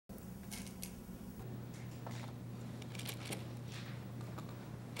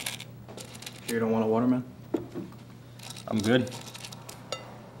You don't want a water, man? I'm good.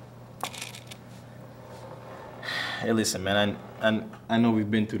 Hey, listen, man. I know we've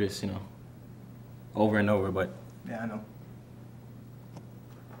been through this, you know, over and over, but Yeah, I know.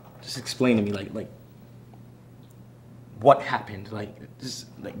 just explain to me, like, what happened? Like,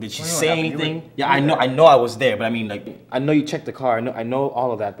 did she say anything? Yeah, I know I was there, but I mean, like, I know you checked the car. I know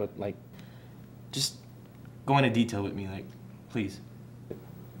all of that, but like, just go into detail with me, like, please.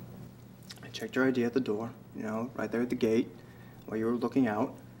 I checked your ID at the door, you know, right there at the gate, while you were looking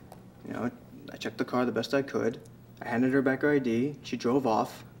out. You know, I checked the car the best I could. I handed her back her ID. She drove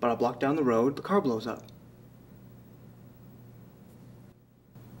off, but a block down the road, the car blows up.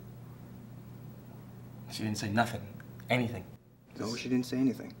 She didn't say nothing, anything. No, she didn't say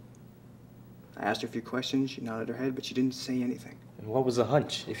anything. I asked her a few questions. She nodded her head, but she didn't say anything. And what was the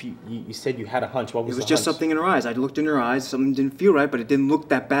hunch? If you said you had a hunch, what was the hunch? It was just something in her eyes. I looked in her eyes. Something didn't feel right, but it didn't look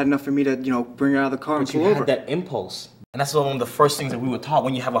that bad enough for me to, you know, bring her out of the car and pull over. But you had that impulse. And that's one of the first things that we were taught.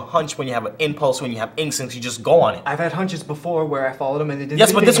 When you have a hunch, when you have an impulse, when you have instincts, you just go on it. I've had hunches before where I followed them and it didn't.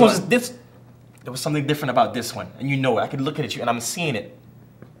 Yes, but this one's this. There was something different about this one, and you know it. I could look at you, and I'm seeing it.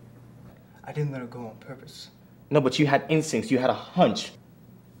 I didn't let her go on purpose. No, but you had instincts. You had a hunch.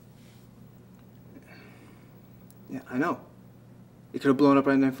 Yeah, I know. It could have blown up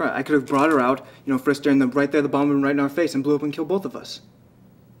right in front. I could have brought her out, you know, frisked her, and right there, the bomb went right in our face and blew up and killed both of us.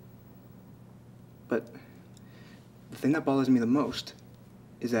 But the thing that bothers me the most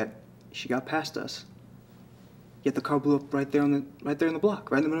is that she got past us, yet the car blew up right there in the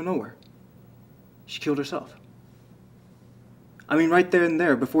block, right in the middle of nowhere. She killed herself. I mean, right there and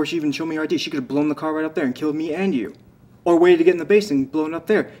there, before she even showed me her ID, she could have blown the car right up there and killed me and you. Or waited to get in the base and blown up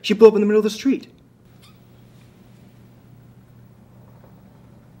there. She blew up in the middle of the street.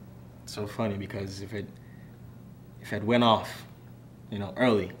 It's so funny because if it went off, you know,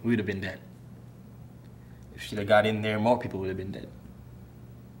 early, we would have been dead. If she'd have got in there, more people would have been dead.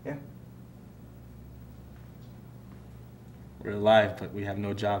 Yeah. We're alive, but we have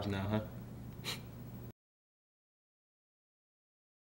no jobs now, huh?